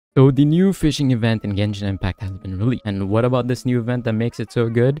So the new fishing event in Genshin Impact has been released. And what about this new event that makes it so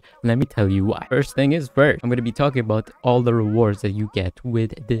good? Let me tell you why. First thing is first, I'm going to be talking about all the rewards that you get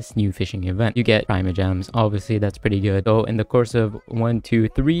with this new fishing event. You get Prima Gems. Obviously, that's pretty good. So in the course of 1, 2,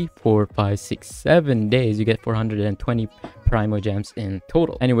 3, 4, 5, 6, 7 days, you get 420 Primo Gems in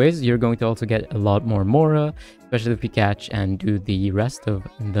total. Anyways, you're going to also get a lot more Mora, especially if you catch and do the rest of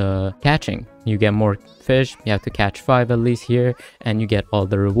the catching. You get more fish. You have to catch 5 at least here, and you get all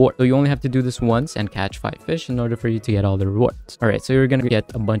the rewards. So you only have to do this once and catch 5 fish in order for you to get all the rewards. All right, so you're gonna get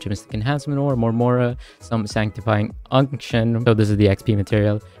a bunch of Mystic Enhancement Ore, more Mora, some Sanctifying Unction. So this is the XP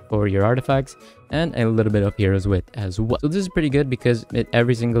material for your artifacts, and a little bit of Hero's Wit as well. So this is pretty good because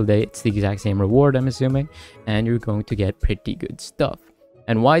every single day it's the exact same reward, I'm assuming, and you're going to get pretty good stuff.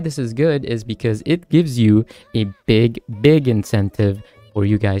 And why this is good is because it gives you a big incentive for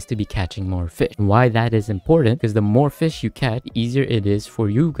you guys to be catching more fish. And why that is important, because the more fish you catch, the easier it is for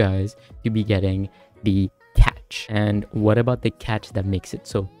you guys to be getting the catch. And what about the catch that makes it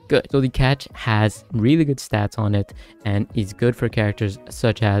so good? So the catch has really good stats on it and is good for characters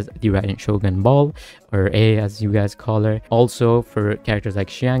such as the Radiant Shogun Ball, or A as you guys call her. Also for characters like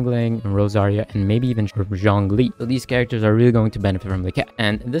Xiangling and Rosaria, and maybe even Zhongli. So these characters are really going to benefit from the catch.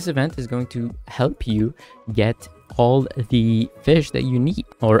 And this event is going to help you get all the fish that you need,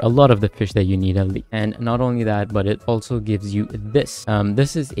 or a lot of the fish that you need at least. And not only that, but it also gives you this.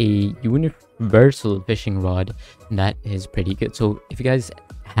 This is a universal fishing rod that is pretty good. So if you guys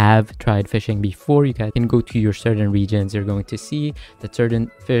have tried fishing before, you guys can go to your certain regions. You're going to see that certain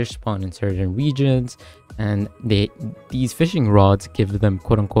fish spawn in certain regions, and these fishing rods give them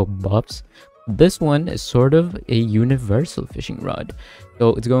quote-unquote buffs. This one is sort of a universal fishing rod,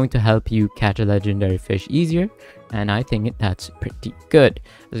 so it's going to help you catch a legendary fish easier, and I think that's pretty good.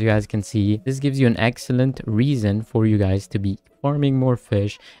 As you guys can see, this gives you an excellent reason for you guys to be farming more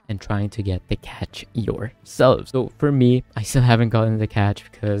fish and trying to get the catch yourselves. So for me, I still haven't gotten the catch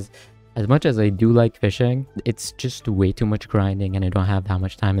because as much as I do like fishing, it's just way too much grinding, and I don't have that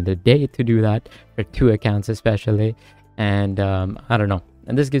much time in the day to do that for 2 accounts especially. And I don't know.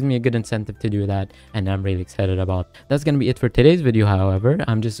 And this gives me a good incentive to do that, and I'm really excited about. That's gonna be it for today's video. However,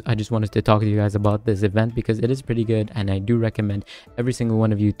 I just wanted to talk to you guys about this event because it is pretty good, and I do recommend every single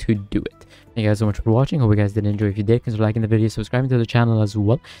one of you to do it. Thank you guys so much for watching. Hope you guys did enjoy. If you did, consider liking the video, subscribing to the channel as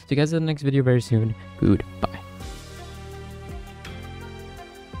well. See you guys in the next video very soon. Goodbye.